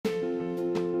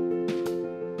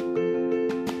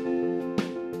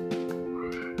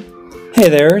Hey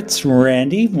there, it's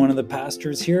Randy, one of the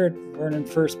pastors here at Vernon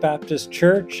First Baptist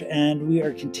Church, and we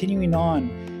are continuing on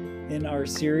in our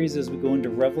series as we go into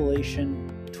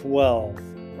Revelation 12.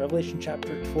 Revelation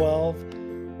chapter 12,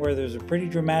 where there's a pretty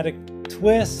dramatic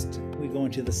twist. We go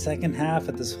into the second half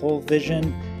of this whole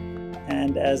vision,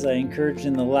 and as I encouraged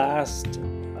in the last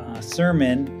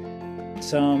sermon,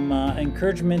 some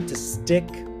encouragement to stick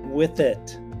with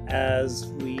it as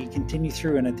we continue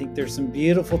through. And I think there's some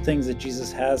beautiful things that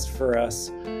Jesus has for us,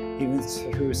 even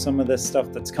through some of this stuff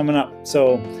that's coming up.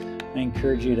 So I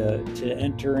encourage you to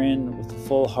enter in with a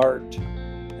full heart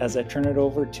as I turn it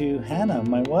over to Hannah,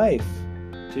 my wife,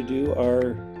 to do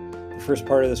the first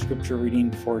part of the scripture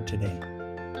reading for today.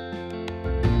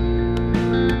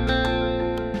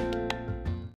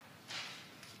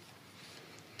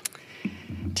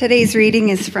 Today's reading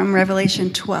is from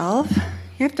Revelation 12.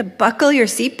 You have to buckle your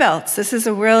seatbelts. This is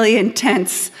a really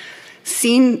intense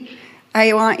scene.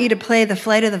 I want you to play the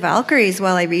Flight of the Valkyries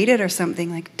while I read it, or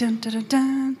something like dun dun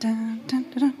dun dun dun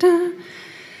dun dun.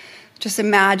 Just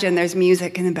imagine there's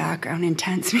music in the background,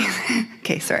 intense music.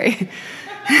 Okay, sorry.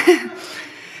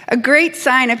 A great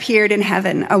sign appeared in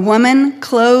heaven, a woman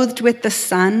clothed with the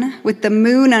sun, with the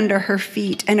moon under her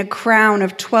feet, and a crown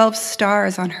of 12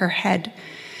 stars on her head.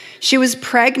 She was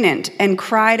pregnant and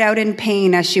cried out in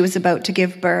pain as she was about to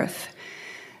give birth.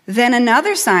 Then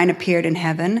another sign appeared in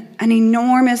heaven, an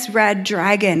enormous red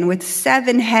dragon with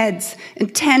 7 heads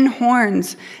and 10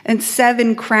 horns and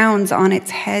 7 crowns on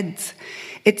its heads.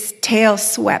 Its tail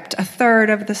swept a third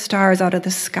of the stars out of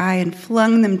the sky and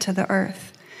flung them to the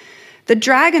earth. The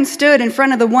dragon stood in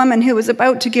front of the woman who was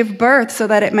about to give birth so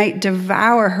that it might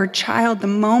devour her child the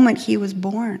moment he was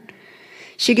born.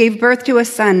 She gave birth to a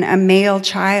son, a male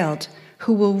child,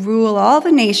 who will rule all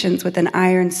the nations with an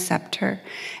iron scepter.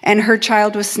 And her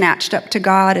child was snatched up to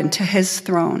God and to his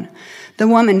throne. The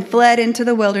woman fled into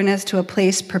the wilderness to a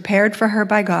place prepared for her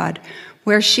by God,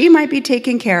 where she might be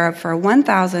taken care of for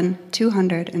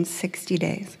 1,260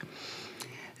 days.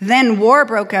 Then war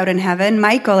broke out in heaven.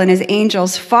 Michael and his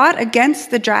angels fought against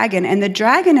the dragon, and the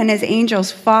dragon and his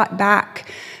angels fought back.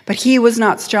 But he was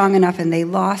not strong enough, and they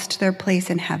lost their place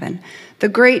in heaven. The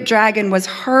great dragon was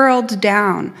hurled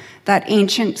down, that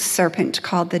ancient serpent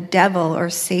called the devil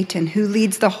or Satan, who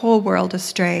leads the whole world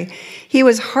astray. He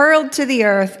was hurled to the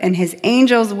earth, and his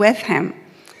angels with him.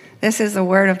 This is the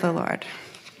word of the Lord.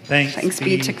 Thanks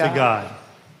be to God.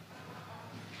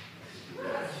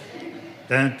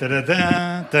 Dun, dun, dun,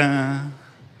 dun, dun.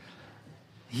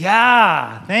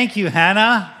 Yeah, thank you,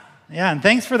 Hannah. Yeah, and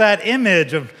thanks for that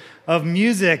image of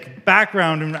music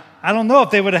background. And I don't know if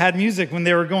they would have had music when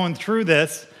they were going through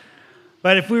this,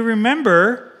 but if we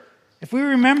remember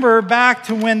back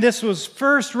to when this was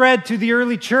first read to the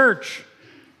early church,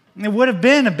 it would have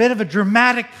been a bit of a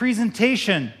dramatic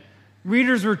presentation.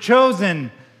 Readers were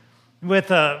chosen with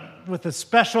a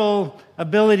special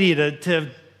ability to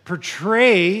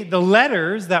portray the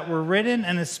letters that were written,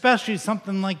 and especially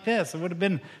something like this. It would have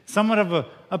been somewhat of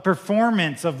a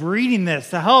performance of reading this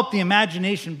to help the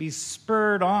imagination be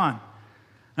spurred on.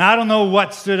 And I don't know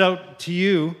what stood out to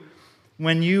you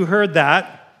when you heard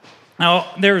that. Now,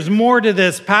 there's more to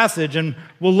this passage, and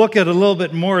we'll look at it a little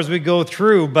bit more as we go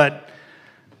through, but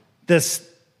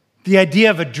the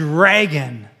idea of a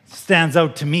dragon stands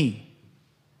out to me.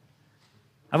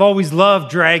 I've always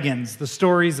loved dragons, the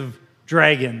stories of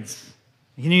dragons.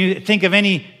 Can you think of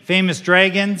any famous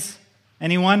dragons?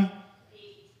 Anyone?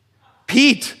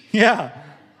 Pete, yeah.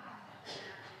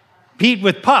 Pete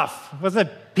with Puff. Was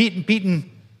it Pete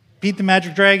the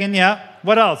Magic Dragon? Yeah.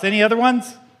 What else? Any other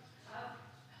ones?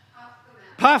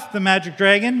 Puff the Magic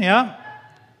Dragon, yeah.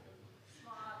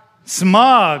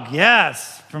 Smaug,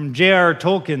 yes, from J.R.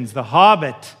 Tolkien's The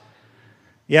Hobbit.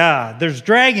 Yeah, there's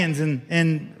dragons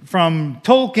from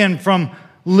Tolkien, from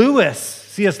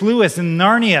C.S. Lewis in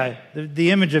Narnia,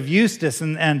 the image of Eustace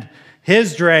and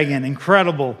his dragon,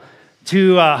 incredible.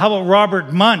 To, how about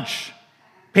Robert Munch,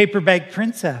 Paperback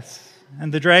Princess,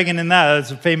 and the dragon in that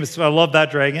is famous. I love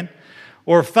that dragon.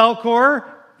 Or Falkor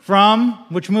from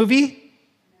which movie?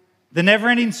 The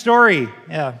Neverending Story.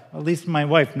 Yeah, at least my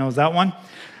wife knows that one.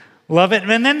 Love it.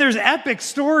 And then there's epic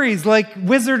stories like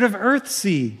Wizard of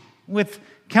Earthsea with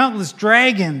countless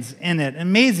dragons in it.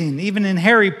 Amazing. Even in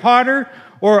Harry Potter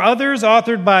or others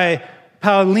authored by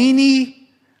Paolini,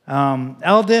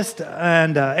 Eldest,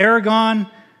 and Aragon.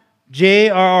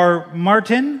 J.R.R.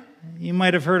 Martin, you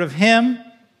might have heard of him.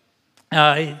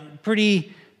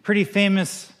 Pretty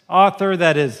famous author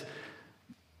that has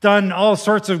done all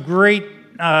sorts of great,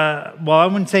 I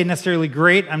wouldn't say necessarily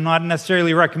great, I'm not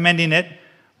necessarily recommending it,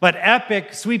 but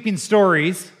epic, sweeping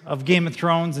stories of Game of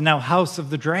Thrones and now House of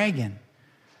the Dragon.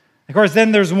 Of course,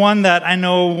 then there's one that I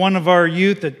know one of our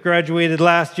youth that graduated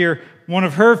last year, one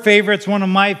of her favorites, one of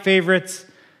my favorites,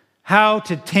 How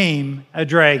to Tame a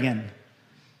Dragon.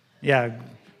 Yeah,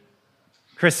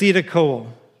 Cressida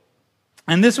Cole.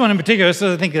 And this one in particular,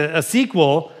 so I think a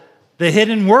sequel, The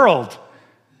Hidden World.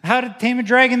 How to Tame a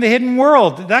Dragon, The Hidden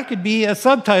World. That could be a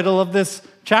subtitle of this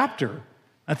chapter.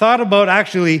 I thought about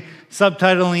actually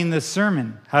subtitling this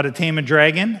sermon, How to Tame a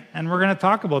Dragon, and we're going to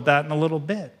talk about that in a little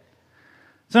bit.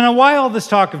 So now, why all this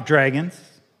talk of dragons?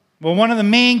 Well, one of the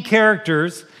main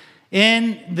characters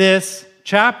in this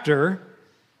chapter,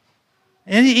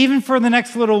 and even for the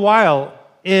next little while,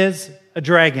 is a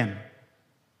dragon.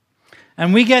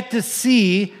 And we get to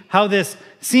see how this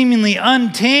seemingly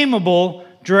untamable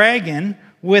dragon,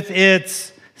 with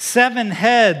its 7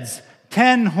 heads,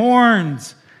 10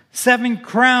 horns, 7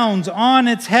 crowns on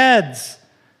its heads,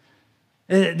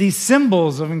 these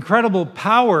symbols of incredible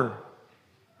power,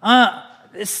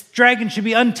 this dragon should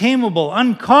be untamable,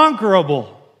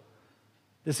 unconquerable.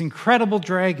 This incredible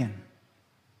dragon.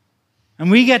 And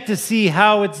we get to see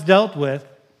how it's dealt with,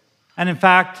 and in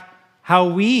fact, how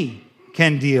we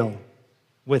can deal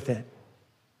with it.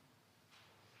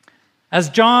 As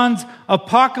John's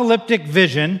apocalyptic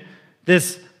vision,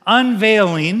 this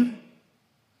unveiling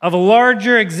of a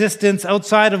larger existence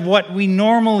outside of what we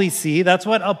normally see, that's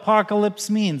what apocalypse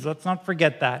means. Let's not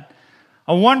forget that.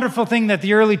 A wonderful thing that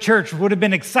the early church would have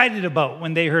been excited about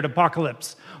when they heard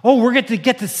apocalypse. Oh, we're going to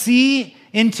get to see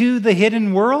into the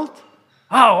hidden world?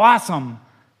 Oh, awesome.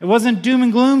 It wasn't doom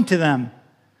and gloom to them.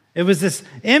 It was this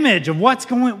image of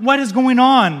what is going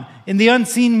on in the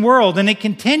unseen world. And it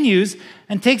continues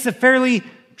and takes a fairly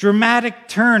dramatic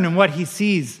turn in what he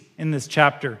sees in this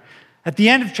chapter. At the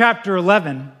end of chapter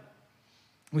 11,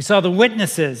 we saw the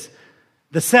witnesses,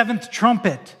 the 7th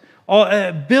trumpet,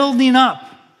 all, building up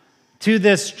to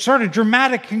this sort of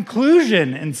dramatic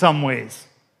conclusion in some ways.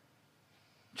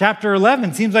 Chapter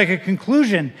 11 seems like a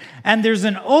conclusion, and there's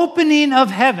an opening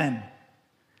of heaven.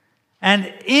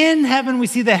 And in heaven, we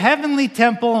see the heavenly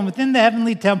temple, and within the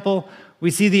heavenly temple,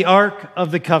 we see the Ark of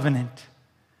the Covenant.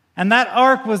 And that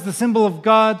ark was the symbol of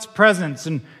God's presence.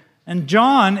 And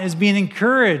John is being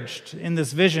encouraged in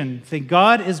this vision. Say,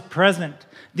 God is present.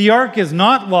 The ark is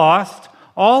not lost.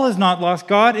 All is not lost.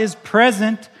 God is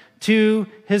present to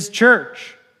his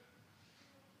church.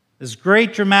 This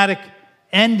great dramatic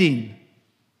ending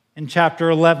in chapter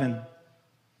 11.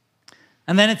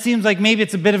 And then it seems like maybe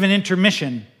it's a bit of an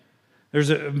intermission.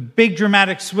 There's a big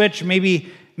dramatic switch.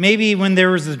 Maybe when there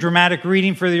was a dramatic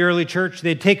reading for the early church,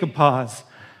 they'd take a pause.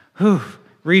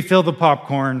 Refill the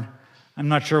popcorn. I'm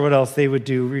not sure what else they would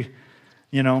do.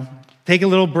 Take a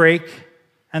little break,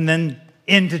 and then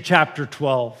into chapter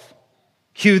 12.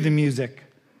 Cue the music.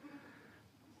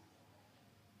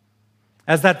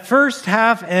 As that first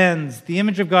half ends, the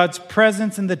image of God's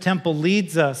presence in the temple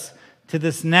leads us to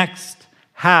this next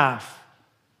half,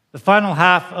 the final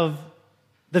half of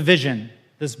the vision,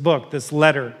 this book, this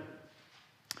letter.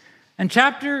 And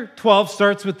chapter 12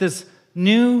 starts with this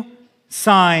new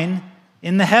sign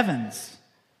in the heavens.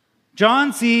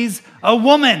 John sees a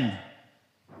woman.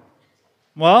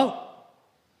 Well,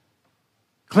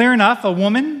 clear enough, a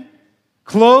woman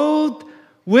clothed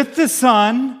with the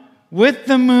sun, with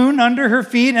the moon under her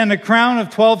feet, and a crown of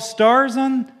 12 stars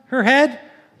on her head.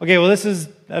 Okay, well, this is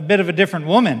a bit of a different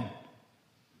woman.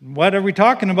 What are we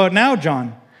talking about now,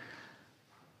 John?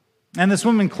 And this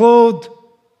woman clothed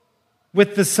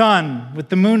with the sun, with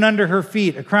the moon under her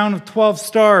feet, a crown of 12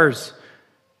 stars.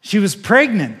 She was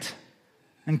pregnant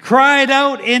and cried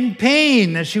out in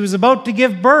pain as she was about to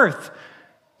give birth.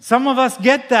 Some of us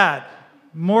get that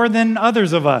more than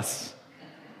others of us.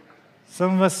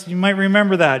 Some of us, you might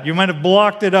remember that. You might have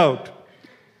blocked it out.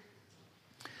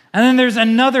 And then there's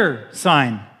another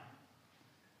sign.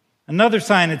 Another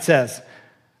sign, it says,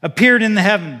 appeared in the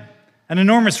heaven, an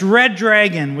enormous red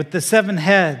dragon with the 7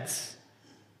 heads.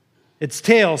 Its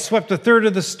tail swept a third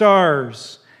of the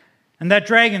stars. And that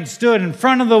dragon stood in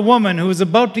front of the woman who was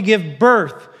about to give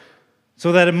birth,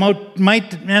 so that it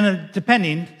might, and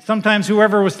depending, sometimes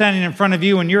whoever was standing in front of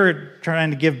you when you were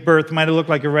trying to give birth might have looked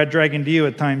like a red dragon to you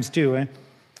at times too. I'm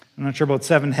not sure about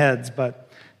 7 heads, but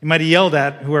you might have yelled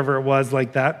at whoever it was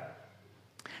like that.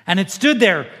 And it stood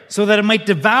there so that it might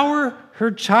devour her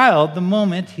child the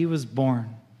moment he was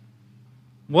born.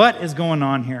 What is going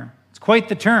on here? It's quite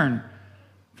the turn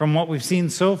from what we've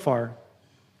seen so far.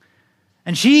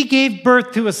 And she gave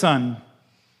birth to a son,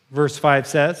 verse 5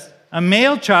 says, a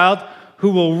male child who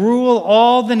will rule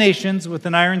all the nations with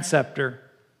an iron scepter.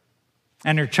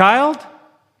 And her child,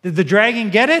 did the dragon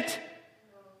get it?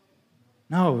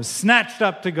 No, it was snatched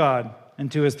up to God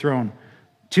and to his throne.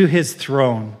 To his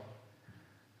throne.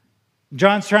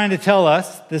 John's trying to tell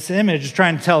us, this image is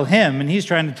trying to tell him, and he's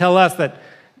trying to tell us that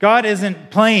God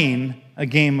isn't playing a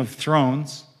game of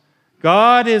thrones.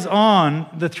 God is on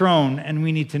the throne, and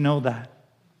we need to know that.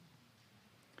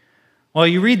 While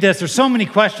you read this, there's so many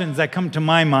questions that come to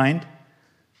my mind.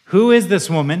 Who is this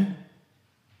woman?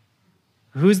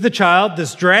 Who's the child,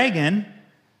 this dragon,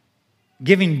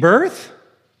 giving birth?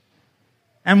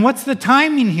 And what's the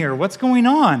timing here? What's going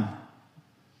on?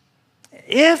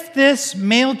 If this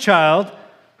male child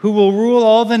who will rule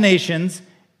all the nations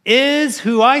is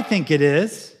who I think it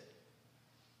is,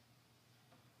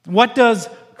 what does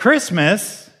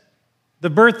Christmas, the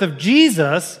birth of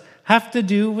Jesus, have to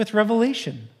do with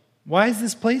Revelation? Why is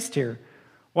this placed here?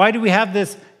 Why do we have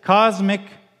this cosmic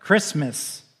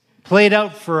Christmas played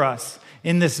out for us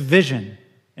in this vision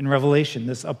in Revelation,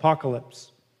 this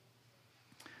apocalypse?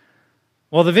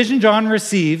 Well, the vision John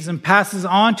receives and passes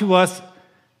on to us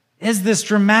is this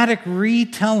dramatic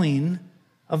retelling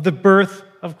of the birth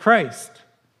of Christ.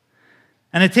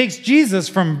 And it takes Jesus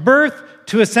from birth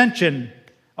to ascension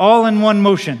all in one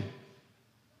motion.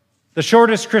 The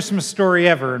shortest Christmas story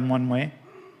ever in one way.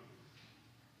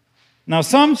 Now,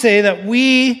 some say that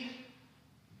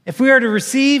if we are to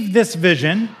receive this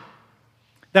vision,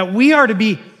 that we are to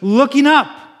be looking up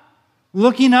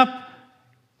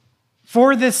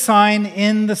for this sign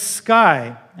in the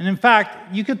sky. And in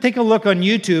fact, you could take a look on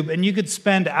YouTube and you could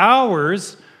spend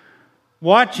hours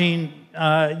watching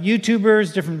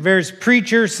YouTubers, different various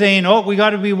preachers saying, oh, we got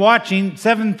to be watching.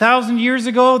 7,000 years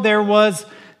ago, there was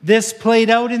this played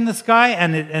out in the sky,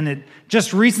 and it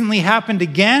just recently happened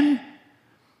again.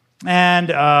 And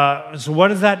so what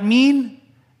does that mean?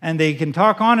 And they can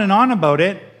talk on and on about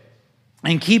it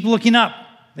and keep looking up.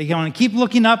 They can keep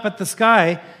looking up at the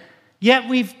sky. Yet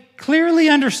we've clearly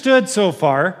understood so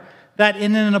far that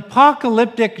in an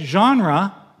apocalyptic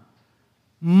genre,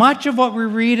 much of what we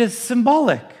read is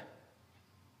symbolic.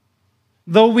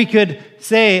 Though we could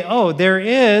say, oh, there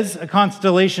is a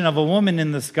constellation of a woman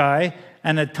in the sky,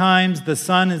 and at times the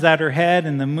sun is at her head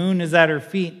and the moon is at her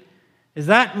feet. Is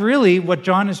that really what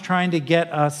John is trying to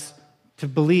get us to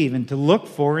believe and to look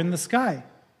for in the sky?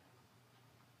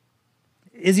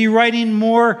 Is he writing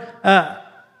more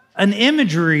an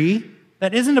imagery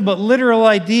that isn't about literal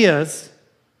ideas,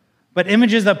 but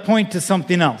images that point to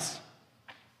something else?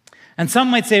 And some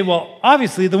might say, well,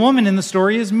 obviously the woman in the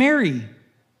story is Mary.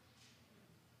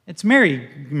 It's Mary.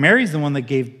 Mary's the one that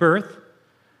gave birth.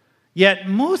 Yet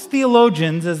most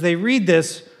theologians, as they read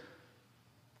this,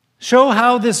 show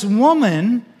how this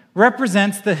woman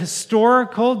represents the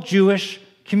historical Jewish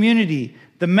community,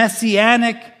 the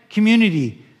messianic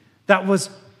community that was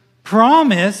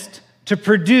promised to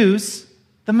produce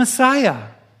the Messiah.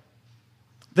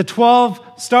 The 12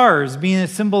 stars being a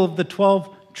symbol of the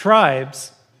 12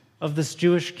 tribes of this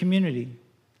Jewish community.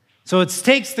 So it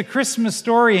takes the Christmas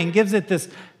story and gives it this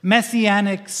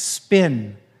messianic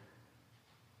spin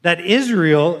that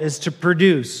Israel is to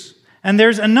produce. And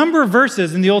there's a number of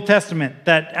verses in the Old Testament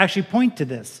that actually point to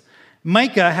this.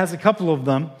 Micah has a couple of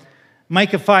them.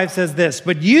 Micah 5 says this,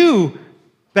 "But you,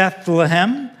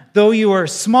 Bethlehem, though you are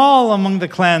small among the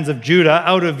clans of Judah,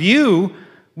 out of you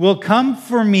will come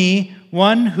for me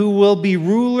one who will be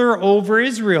ruler over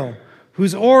Israel,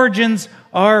 whose origins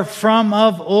are from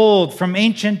of old, from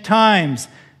ancient times.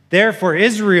 Therefore,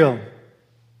 Israel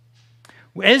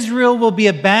will be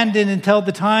abandoned until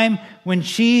the time when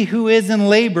she who is in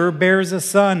labor bears a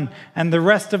son, and the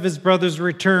rest of his brothers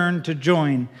return to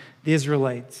join the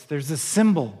Israelites." There's a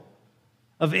symbol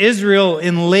of Israel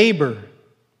in labor.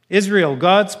 Israel,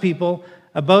 God's people,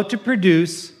 about to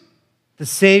produce the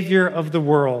Savior of the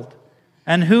world.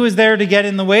 And who is there to get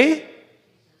in the way?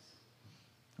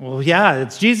 Well, yeah,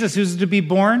 it's Jesus who's to be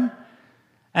born.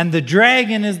 And the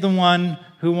dragon is the one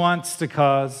who wants to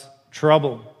cause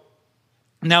trouble.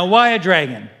 Now, why a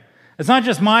dragon? It's not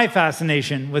just my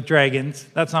fascination with dragons.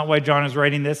 That's not why John is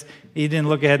writing this. He didn't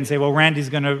look ahead and say, well, Randy's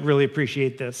going to really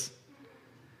appreciate this.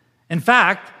 In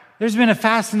fact, there's been a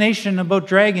fascination about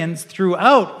dragons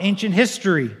throughout ancient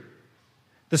history.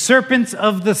 The serpents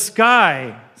of the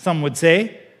sky, some would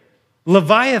say.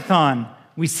 Leviathan,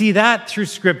 we see that through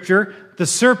Scripture. The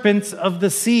serpents of the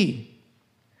sea.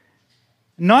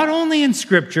 Not only in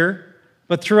Scripture,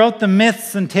 but throughout the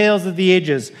myths and tales of the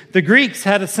ages. The Greeks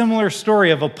had a similar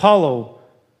story of Apollo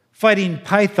fighting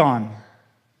Python,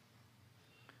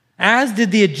 as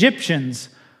did the Egyptians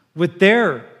with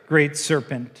their great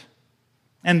serpent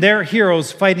and their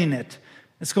heroes fighting it.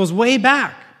 This goes way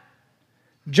back.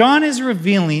 John is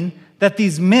revealing that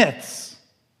these myths,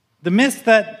 the myths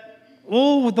that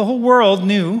the whole world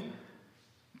knew,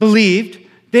 believed,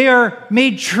 they are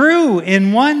made true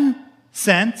in one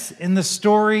sense in the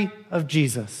story of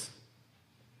Jesus.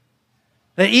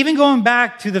 That even going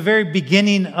back to the very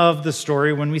beginning of the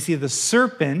story, when we see the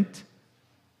serpent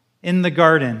in the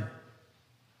garden,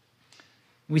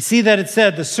 we see that it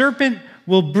said, the serpent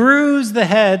will bruise the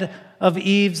head of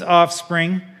Eve's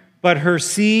offspring, but her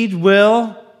seed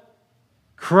will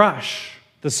crush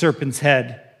the serpent's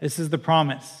head. This is the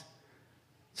promise.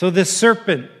 So this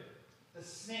serpent, the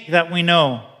snake that we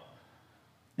know,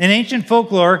 in ancient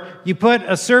folklore, you put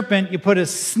a serpent, you put a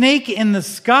snake in the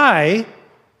sky,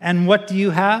 and what do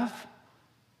you have?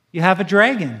 You have a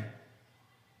dragon.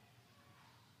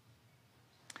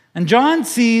 And John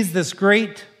sees this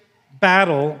great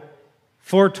battle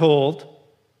foretold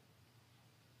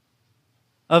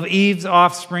of Eve's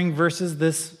offspring versus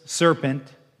this serpent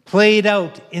played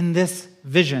out in this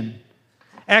vision.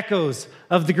 Echoes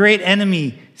of the great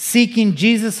enemy seeking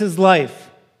Jesus' life.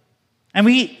 And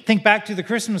we think back to the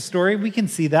Christmas story, we can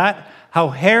see that, how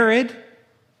Herod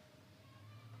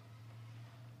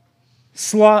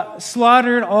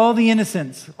slaughtered all the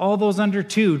innocents, all those under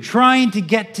 2, trying to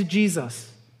get to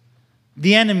Jesus.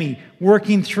 The enemy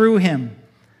working through him,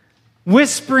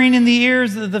 whispering in the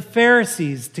ears of the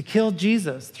Pharisees to kill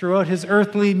Jesus throughout his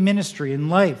earthly ministry and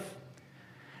life.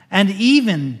 And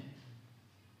even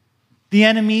the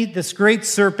enemy, this great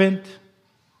serpent,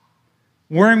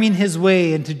 worming his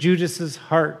way into Judas's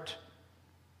heart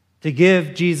to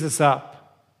give Jesus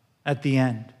up at the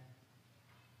end.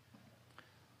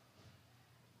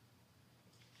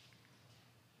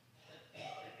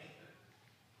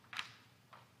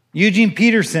 Eugene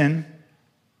Peterson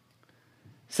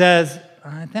says,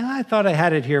 I thought I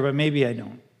had it here, but maybe I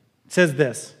don't. It says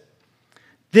this: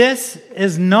 this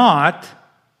is not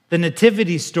the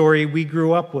nativity story we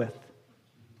grew up with.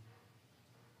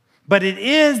 But it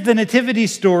is the nativity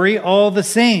story all the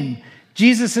same.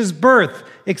 Jesus' birth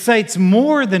excites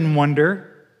more than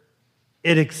wonder.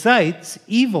 It excites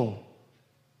evil.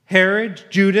 Herod,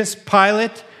 Judas,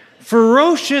 Pilate,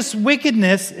 ferocious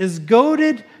wickedness is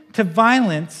goaded to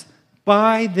violence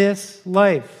by this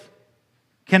life.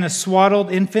 Can a swaddled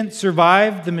infant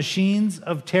survive the machines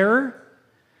of terror?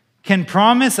 Can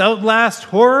promise outlast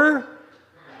horror?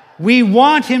 We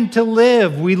want him to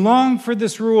live. We long for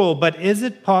this rule, but is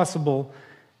it possible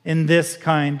in this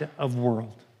kind of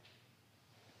world?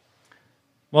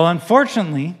 Well,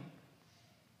 unfortunately,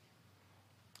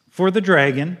 for the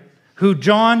dragon, who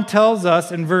John tells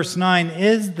us in verse 9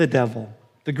 is the devil,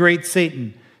 the great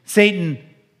Satan. Satan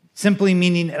simply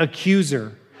meaning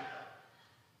accuser.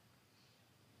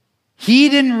 He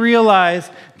didn't realize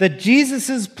that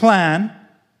Jesus' plan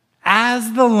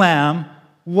as the Lamb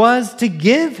was to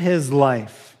give his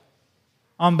life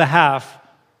on behalf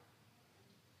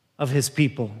of his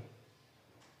people.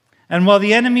 And while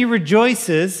the enemy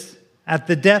rejoices at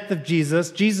the death of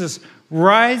Jesus, Jesus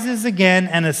rises again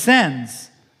and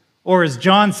ascends. Or as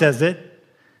John says it,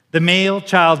 the male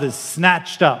child is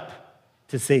snatched up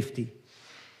to safety.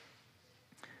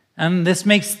 And this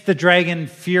makes the dragon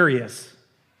furious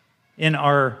in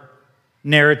our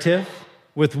narrative,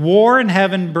 with war in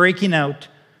heaven breaking out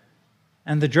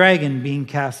and the dragon being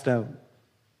cast out.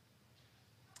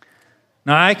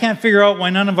 Now, I can't figure out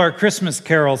why none of our Christmas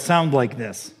carols sound like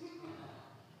this.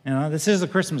 You know, this is a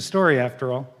Christmas story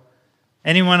after all.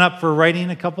 Anyone up for writing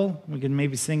a couple? We can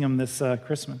maybe sing them this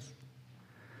Christmas.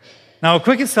 Now, a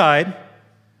quick aside.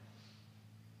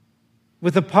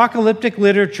 With apocalyptic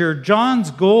literature, John's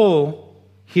goal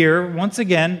here, once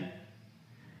again,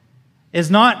 is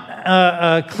not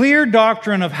a clear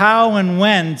doctrine of how and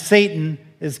when Satan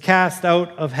is cast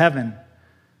out of heaven,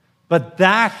 but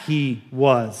that he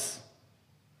was.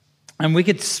 And we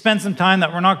could spend some time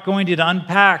that we're not going to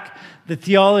unpack the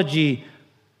theology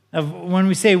of when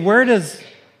we say, where does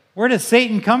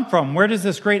Satan come from? Where does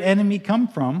this great enemy come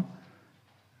from?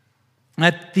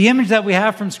 The image that we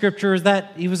have from Scripture is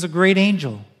that he was a great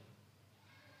angel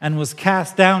and was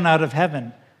cast down out of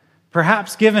heaven,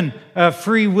 perhaps given a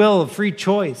free will, a free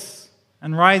choice,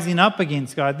 and rising up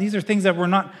against God. These are things that we're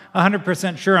not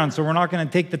 100% sure on, so we're not going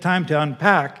to take the time to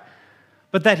unpack,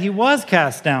 but that he was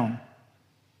cast down.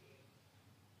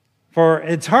 For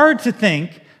it's hard to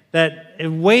think that it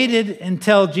waited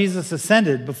until Jesus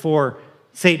ascended before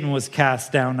Satan was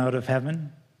cast down out of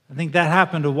heaven. I think that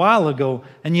happened a while ago,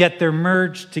 and yet they're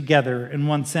merged together in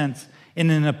one sense in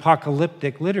an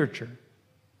apocalyptic literature.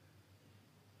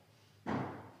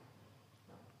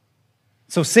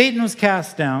 So Satan was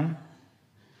cast down,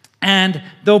 and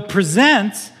though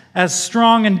presents as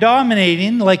strong and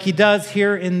dominating, like he does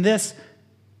here in this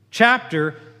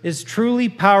chapter, is truly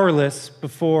powerless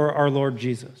before our Lord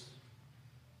Jesus.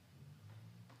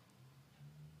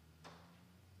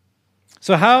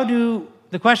 So how do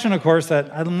the question, of course, that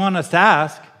I want us to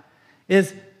ask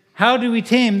is, how do we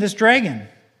tame this dragon?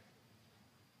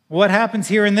 What happens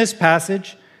here in this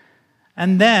passage?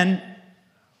 And then,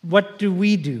 what do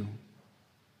we do?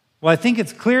 Well, I think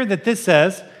it's clear that this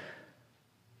says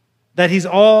that he's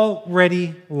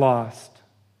already lost.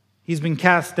 He's been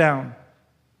cast down.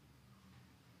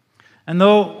 And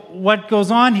though what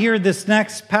goes on here, this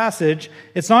next passage,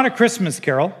 it's not a Christmas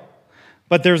carol,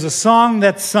 but there's a song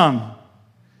that's sung.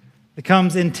 It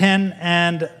comes in 10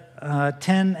 and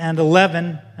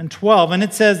 11 and 12, and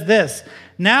it says this: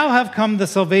 "Now have come the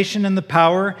salvation and the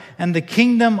power and the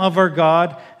kingdom of our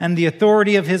God and the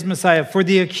authority of his Messiah. For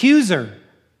the accuser,"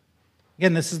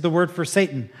 again, this is the word for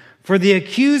Satan, "for the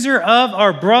accuser of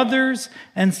our brothers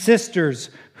and sisters,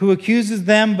 who accuses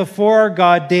them before our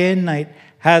God day and night,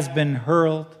 has been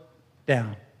hurled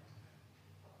down."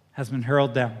 Has been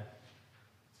hurled down.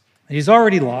 He's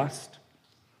already lost.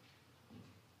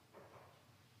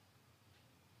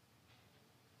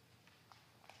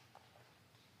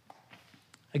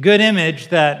 A good image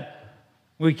that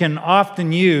we can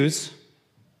often use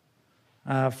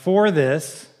for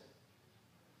this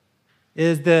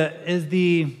is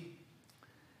the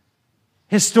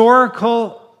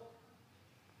historical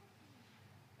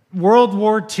World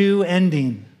War II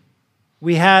ending.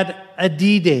 We had a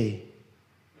D-Day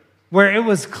where it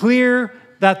was clear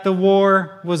that the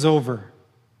war was over.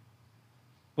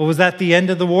 Well, was that the end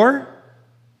of the war?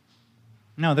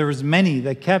 No, there was many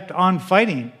that kept on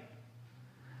fighting.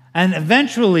 And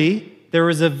eventually, there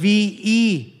was a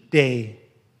VE Day,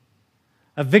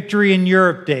 a Victory in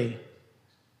Europe Day.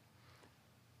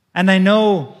 And I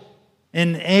know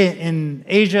in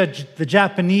Asia, the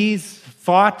Japanese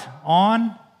fought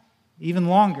on even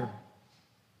longer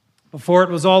before it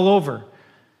was all over.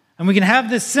 And we can have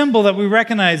this symbol that we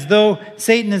recognize. Though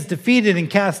Satan is defeated and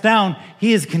cast down,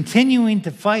 he is continuing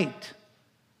to fight.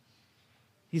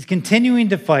 He's continuing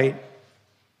to fight.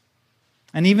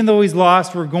 And even though he's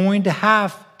lost, we're going to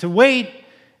have to wait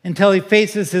until he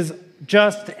faces his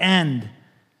just end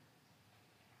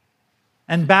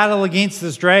and battle against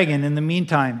this dragon in the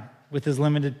meantime with his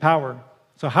limited power.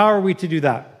 So how are we to do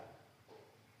that?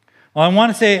 Well, I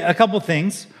want to say a couple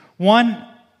things. One,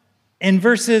 in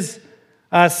verses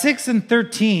 6 and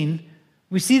 13,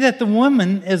 we see that the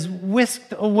woman is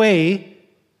whisked away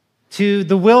to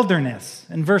the wilderness.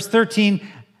 In verse 13,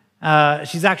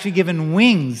 she's actually given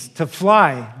wings to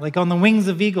fly, like on the wings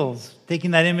of eagles,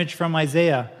 taking that image from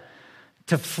Isaiah,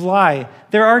 to fly.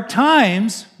 There are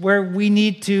times where we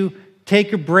need to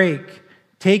take a break,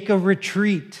 take a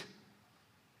retreat.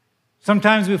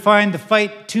 Sometimes we find the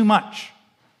fight too much,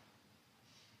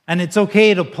 and it's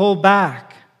okay to pull back.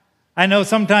 I know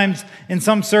sometimes in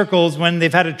some circles when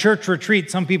they've had a church retreat,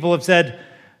 some people have said,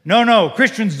 no,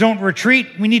 Christians don't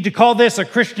retreat. We need to call this a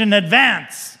Christian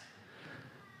advance.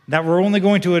 That we're only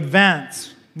going to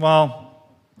advance. Well,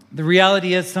 the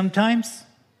reality is sometimes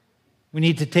we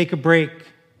need to take a break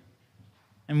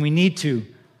and we need to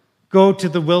go to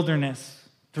the wilderness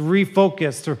to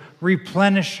refocus, to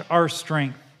replenish our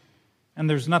strength. And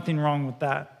there's nothing wrong with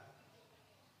that.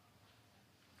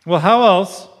 Well, how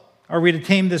else are we to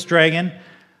tame this dragon?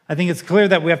 I think it's clear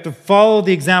that we have to follow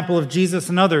the example of Jesus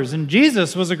and others. And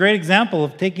Jesus was a great example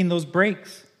of taking those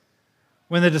breaks.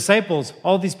 When the disciples,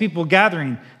 all these people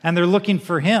gathering, and they're looking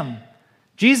for him.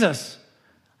 Jesus,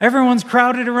 everyone's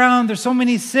crowded around. There's so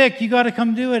many sick. You got to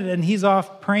come do it. And he's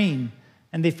off praying.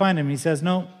 And they find him. He says,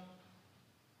 no,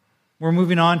 we're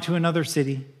moving on to another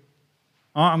city.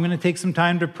 Oh, I'm going to take some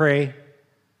time to pray.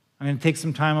 I'm going to take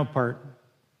some time apart.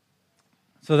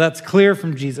 So that's clear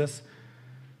from Jesus.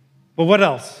 But what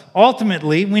else?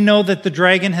 Ultimately, we know that the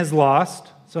dragon has lost.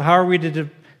 So how are we to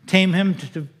tame him,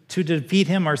 to defeat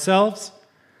him ourselves?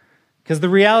 Because the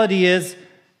reality is,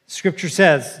 Scripture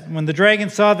says, when the dragon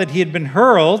saw that he had been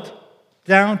hurled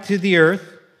down to the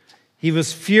earth, he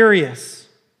was furious.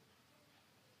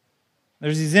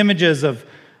 There's these images of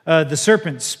the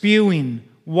serpent spewing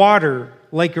water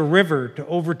like a river to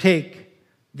overtake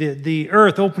the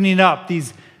earth, opening up,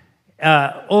 these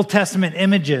Old Testament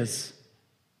images.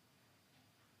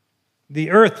 The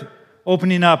earth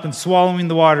opening up and swallowing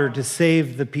the water to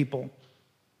save the people.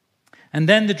 And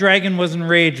then the dragon was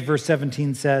enraged, verse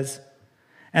 17 says,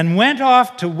 and went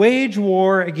off to wage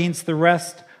war against the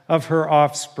rest of her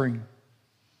offspring,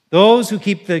 those who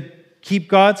keep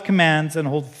God's commands and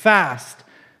hold fast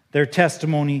their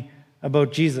testimony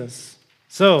about Jesus.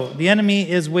 So the enemy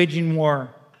is waging war.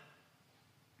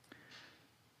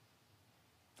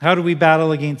 How do we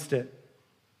battle against it?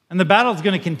 And the battle is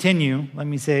going to continue, let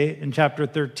me say, in chapter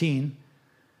 13.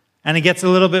 And it gets a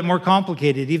little bit more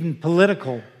complicated, even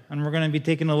political. And we're going to be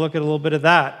taking a look at a little bit of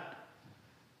that.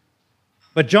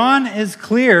 But John is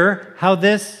clear how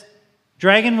this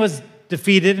dragon was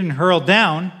defeated and hurled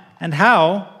down, and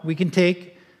how we can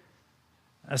take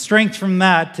a strength from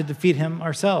that to defeat him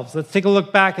ourselves. Let's take a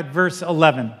look back at verse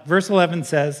 11. Verse 11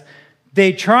 says,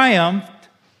 they triumphed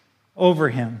over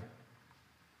him.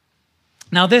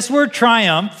 Now, this word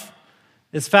triumph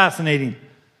is fascinating.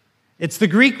 It's the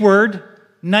Greek word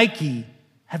Nike.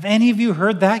 Have any of you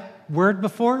heard that word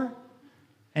before?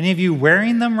 Any of you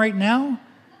wearing them right now?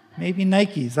 Maybe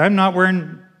Nikes. I'm not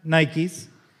wearing Nikes.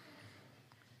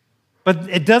 But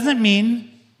it doesn't mean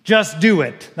just do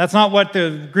it. That's not what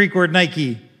the Greek word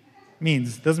Nike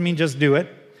means. It doesn't mean just do it.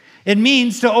 It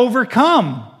means to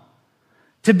overcome,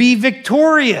 to be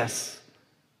victorious,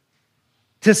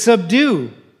 to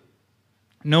subdue.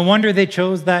 No wonder they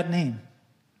chose that name.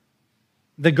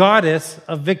 The goddess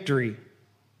of victory.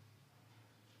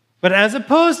 But as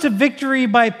opposed to victory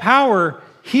by power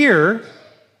here,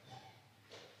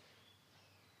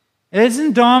 it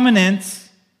isn't dominance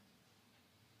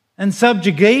and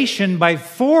subjugation by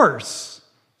force.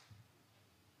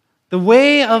 The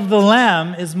way of the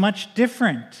Lamb is much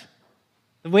different.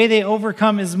 The way they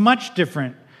overcome is much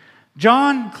different.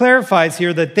 John clarifies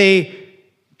here that they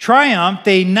triumphed,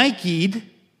 they Nike'd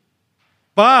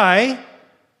by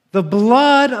the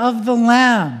blood of the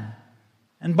Lamb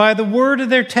and by the word of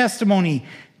their testimony.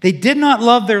 They did not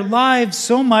love their lives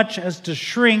so much as to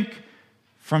shrink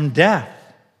from death.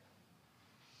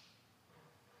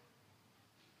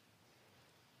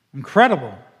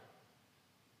 Incredible.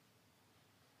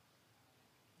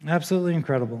 Absolutely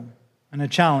incredible. And a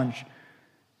challenge.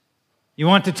 You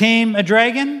want to tame a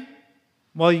dragon?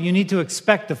 Well, you need to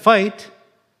expect to fight.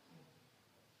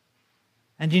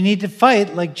 And you need to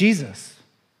fight like Jesus.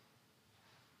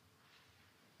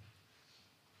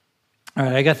 All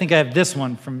right, I think I have this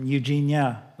one from Eugene.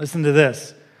 Yeah, listen to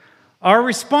this. Our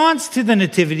response to the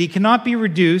Nativity cannot be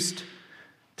reduced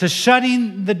to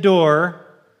shutting the door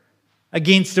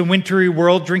against a wintry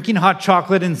world, drinking hot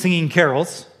chocolate and singing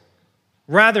carols.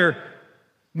 Rather,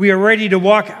 we are ready to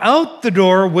walk out the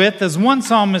door with, as one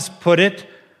psalmist put it,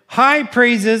 high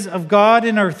praises of God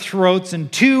in our throats and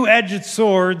two-edged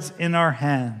swords in our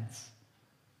hands.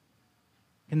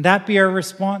 Can that be our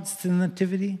response to the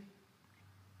Nativity?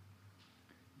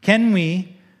 Can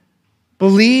we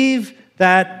believe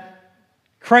that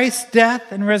Christ's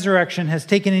death and resurrection has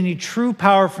taken any true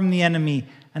power from the enemy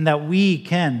and that we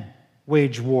can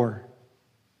wage war?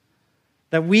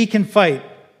 That we can fight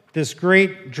this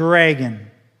great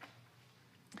dragon?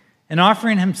 In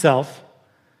offering himself,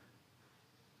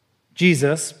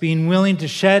 Jesus, being willing to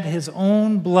shed his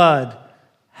own blood,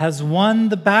 has won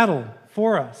the battle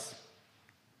for us.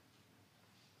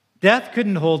 Death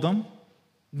couldn't hold him.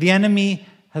 The enemy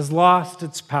has lost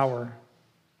its power.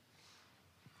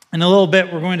 In a little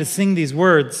bit, we're going to sing these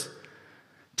words.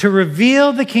 To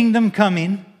reveal the kingdom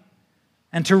coming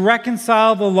and to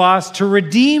reconcile the lost, to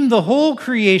redeem the whole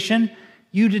creation,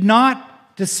 you did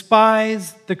not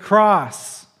despise the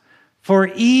cross. For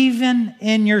even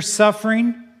in your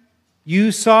suffering,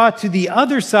 you saw to the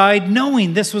other side,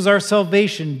 knowing this was our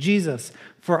salvation, Jesus.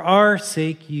 For our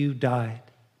sake you died.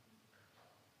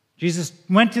 Jesus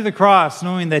went to the cross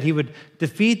knowing that he would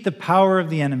defeat the power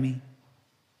of the enemy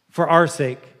for our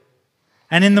sake.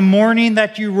 And in the morning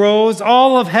that you rose,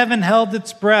 all of heaven held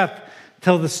its breath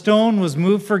till the stone was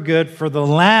moved for good, for the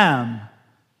Lamb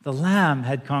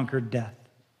had conquered death.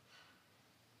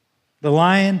 The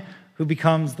Lion who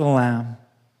becomes the Lamb.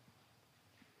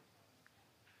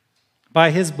 By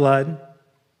his blood,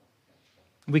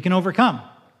 we can overcome.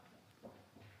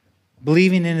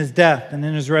 Believing in his death and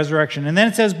in his resurrection. And then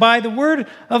it says, by the word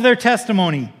of their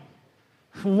testimony.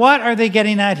 What are they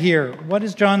getting at here? What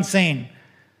is John saying?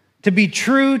 To be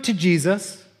true to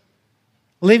Jesus,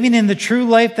 living in the true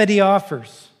life that he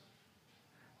offers.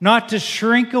 Not to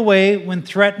shrink away when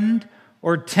threatened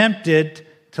or tempted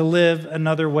to live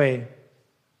another way.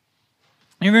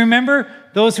 You remember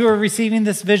those who are receiving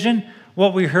this vision,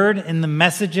 what we heard in the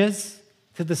messages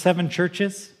to the 7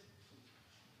 churches?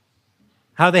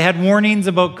 How they had warnings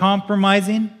about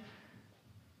compromising.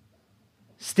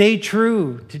 Stay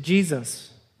true to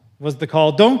Jesus was the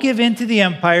call. Don't give in to the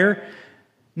empire,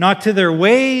 not to their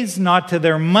ways, not to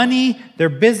their money, their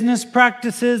business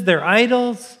practices, their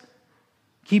idols.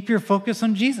 Keep your focus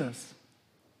on Jesus.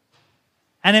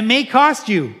 And it may cost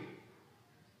you.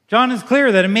 John is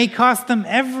clear that it may cost them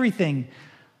everything,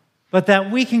 but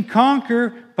that we can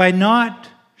conquer by not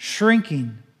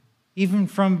shrinking, even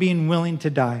from being willing to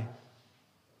die.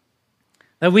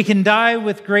 That we can die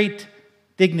with great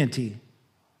dignity,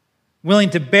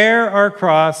 willing to bear our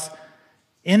cross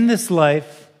in this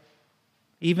life,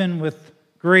 even with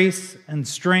grace and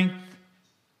strength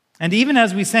And even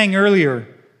as we sang earlier,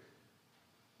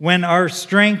 when our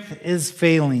strength is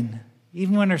failing,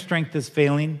 even when our strength is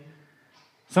failing,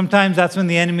 sometimes that's when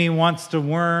the enemy wants to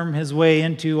worm his way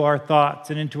into our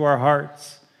thoughts and into our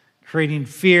hearts, creating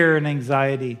fear and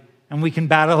anxiety. And we can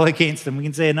battle against them. We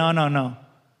can say, no, no, no.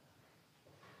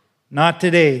 Not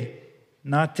today.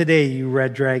 Not today, you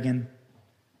red dragon.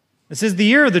 This is the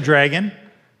year of the dragon.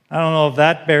 I don't know if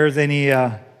that bears any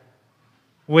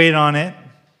weight on it.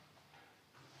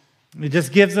 It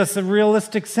just gives us a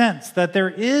realistic sense that there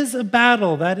is a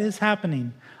battle that is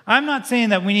happening. I'm not saying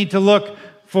that we need to look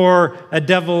for a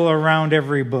devil around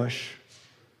every bush,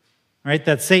 right?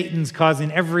 That Satan's causing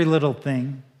every little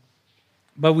thing.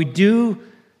 But we do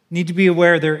need to be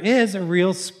aware there is a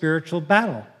real spiritual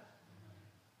battle.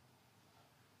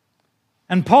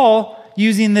 And Paul,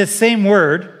 using this same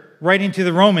word, writing to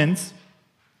the Romans,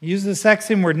 he uses the exact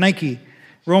same word, Nike,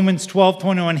 Romans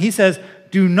 12:21. He says,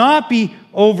 do not be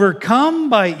overcome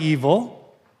by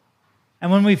evil.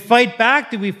 And when we fight back,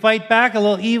 do we fight back a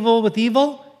little evil with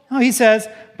evil? No, he says,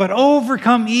 but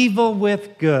overcome evil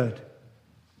with good.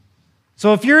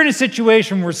 So if you're in a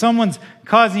situation where someone's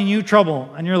causing you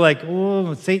trouble and you're like,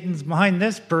 oh, Satan's behind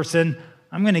this person,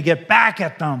 I'm going to get back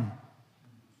at them.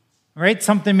 Right?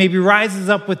 Something maybe rises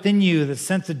up within you, the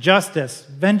sense of justice.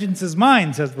 Vengeance is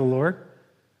mine, says the Lord.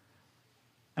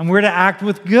 And we're to act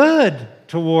with good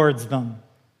towards them,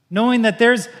 knowing that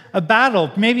there's a battle,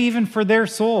 maybe even for their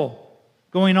soul,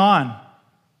 going on.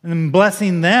 And then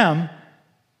blessing them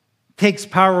takes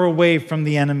power away from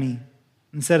the enemy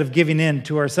instead of giving in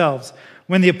to ourselves.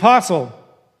 When the apostle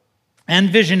and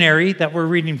visionary that we're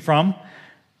reading from,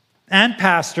 and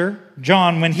pastor,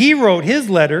 John, when he wrote his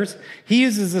letters, he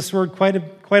uses this word quite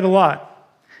a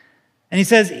lot. And he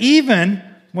says, even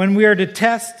when we are to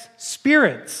test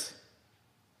spirits,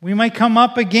 we might come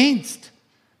up against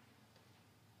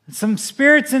some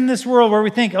spirits in this world where we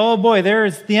think, oh boy,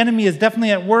 the enemy is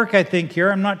definitely at work, I think, here.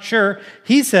 I'm not sure.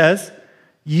 He says,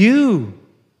 first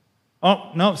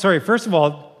of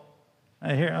all,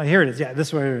 here it is. Yeah, this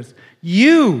is where it is.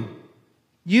 You,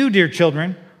 dear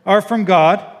children, are from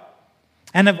God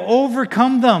and have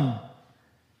overcome them,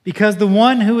 because the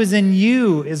one who is in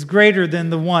you is greater than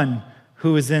the one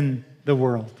who is in the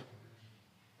world.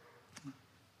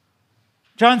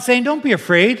 John's saying, don't be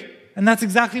afraid. And that's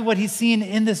exactly what he's seen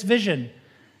in this vision.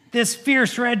 This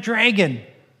fierce red dragon.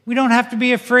 We don't have to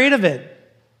be afraid of it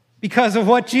because of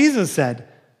what Jesus said.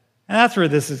 And that's where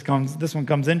this one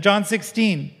comes in. John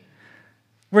 16,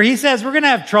 where he says, we're going to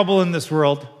have trouble in this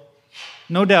world,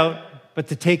 no doubt, but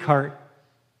to take heart,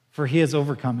 for he has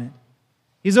overcome it.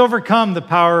 He's overcome the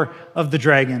power of the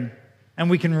dragon, and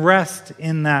we can rest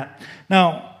in that.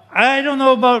 Now, I don't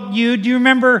know about you. Do you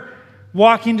remember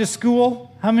walking to school?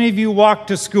 How many of you walked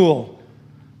to school?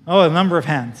 Oh, a number of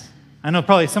hands. I know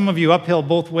probably some of you uphill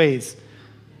both ways.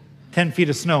 10 feet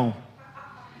of snow.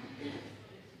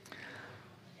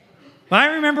 But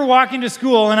I remember walking to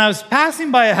school, and I was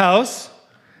passing by a house,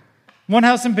 one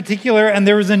house in particular, and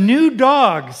there was a new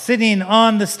dog sitting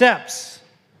on the steps.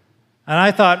 And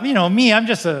I thought, me, I'm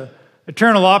just an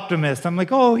eternal optimist. I'm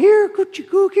like, oh, here, coochie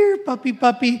cook, here, puppy,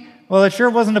 puppy. Well, it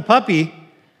sure wasn't a puppy.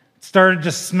 It started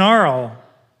to snarl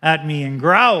at me and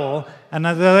growl, and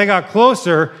as I got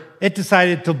closer, it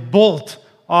decided to bolt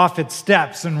off its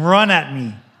steps and run at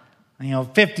me.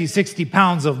 50, 60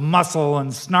 pounds of muscle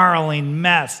and snarling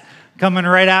mess coming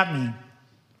right at me.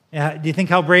 Do you think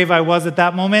how brave I was at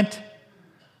that moment?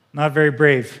 Not very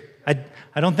brave.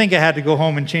 I don't think I had to go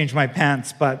home and change my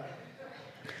pants, but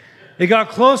it got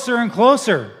closer and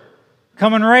closer,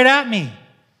 coming right at me,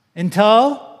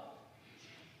 until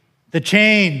the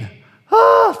chain.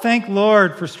 Oh, thank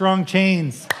Lord for strong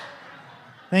chains.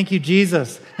 Thank you,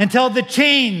 Jesus. Until the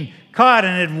chain caught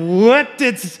and it whipped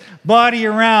its body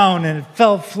around and it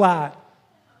fell flat.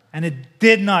 And it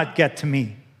did not get to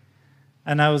me.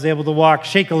 And I was able to walk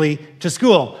shakily to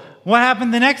school. What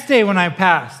happened the next day when I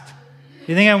passed? Do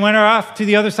you think I went off to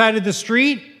the other side of the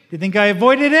street? Do you think I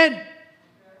avoided it?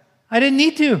 I didn't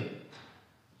need to.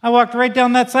 I walked right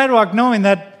down that sidewalk knowing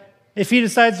that if he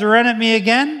decides to run at me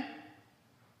again,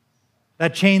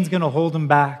 that chain's going to hold him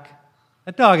back.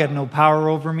 That dog had no power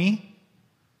over me.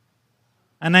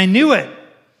 And I knew it.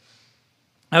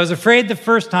 I was afraid the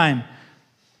first time,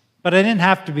 but I didn't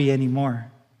have to be anymore.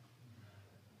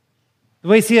 The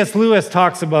way C.S. Lewis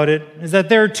talks about it is that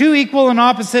there are two equal and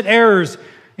opposite errors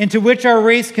into which our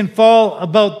race can fall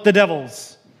about the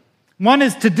devils. One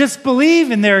is to disbelieve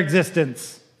in their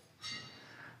existence.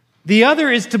 The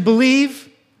other is to believe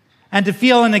and to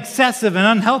feel an excessive and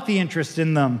unhealthy interest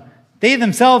in them. They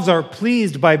themselves are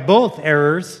pleased by both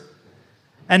errors,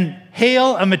 and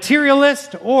hail a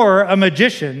materialist or a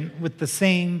magician with the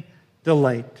same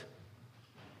delight.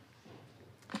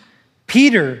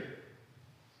 Peter,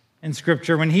 in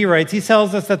Scripture, when he writes, he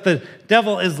tells us that the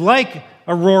devil is like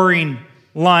a roaring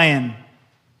lion,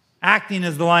 acting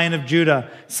as the Lion of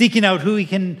Judah, seeking out who he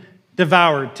can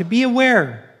devour, to be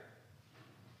aware.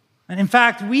 And in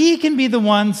fact, we can be the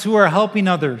ones who are helping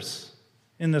others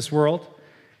in this world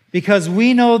because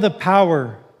we know the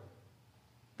power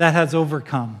that has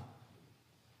overcome.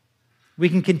 We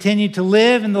can continue to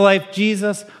live in the life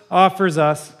Jesus offers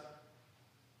us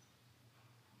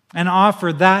and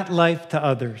offer that life to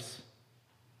others.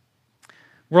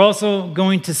 We're also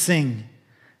going to sing,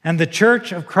 "And the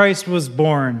church of Christ was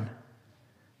born.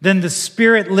 Then the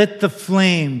Spirit lit the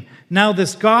flame. Now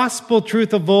this gospel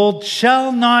truth of old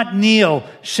shall not kneel,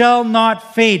 shall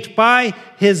not faint. By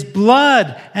his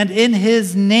blood and in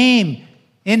his name,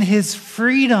 in his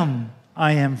freedom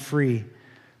I am free.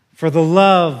 For the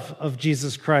love of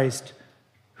Jesus Christ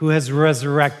who has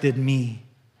resurrected me."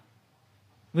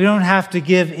 We don't have to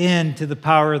give in to the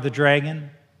power of the dragon.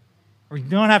 We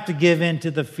don't have to give in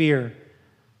to the fear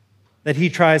that he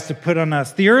tries to put on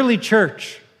us. The early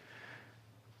church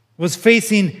was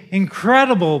facing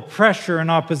incredible pressure and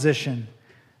opposition.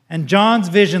 And John's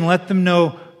vision let them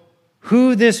know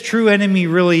who this true enemy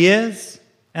really is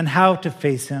and how to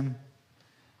face him,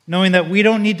 knowing that we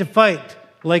don't need to fight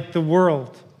like the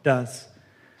world does,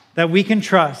 that we can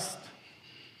trust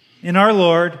in our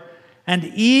Lord, and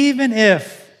even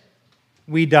if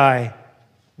we die,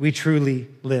 we truly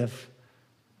live.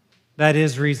 That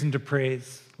is reason to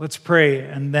praise. Let's pray,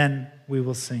 and then we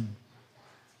will sing.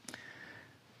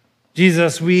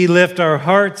 Jesus, we lift our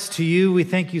hearts to you. We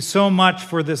thank you so much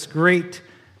for this great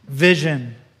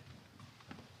vision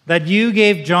that you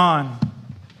gave John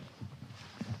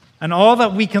and all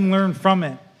that we can learn from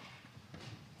it.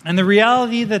 And the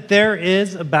reality that there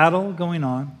is a battle going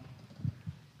on,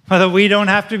 but that we don't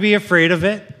have to be afraid of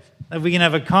it, that we can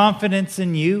have a confidence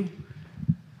in you,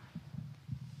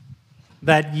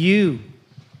 that you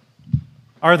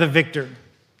are the victor,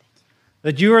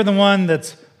 that you are the one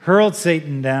that's hurled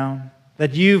Satan down,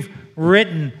 that you've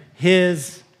written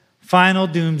his final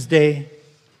doomsday,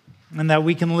 and that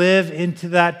we can live into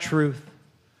that truth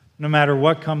no matter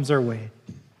what comes our way.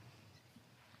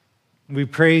 We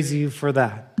praise you for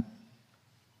that.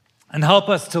 And help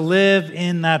us to live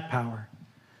in that power.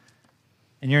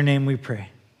 In your name we pray.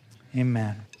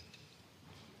 Amen.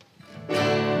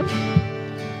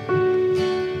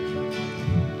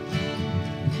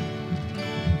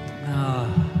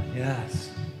 Yes.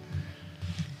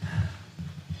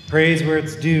 Praise where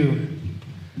it's due.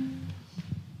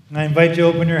 And I invite you to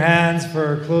open your hands for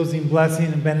our closing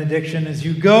blessing and benediction as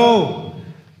you go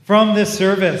from this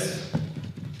service.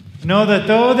 Know that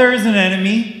though there is an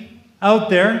enemy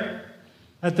out there,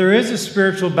 that there is a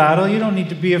spiritual battle, you don't need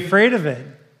to be afraid of it,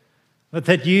 but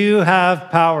that you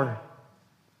have power.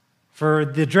 For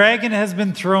the dragon has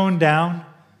been thrown down,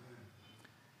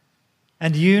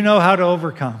 and you know how to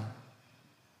overcome.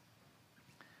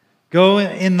 Go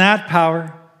in that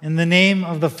power, in the name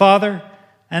of the Father,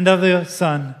 and of the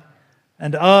Son,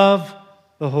 and of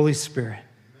the Holy Spirit.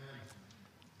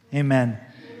 Amen.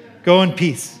 Go in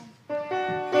peace.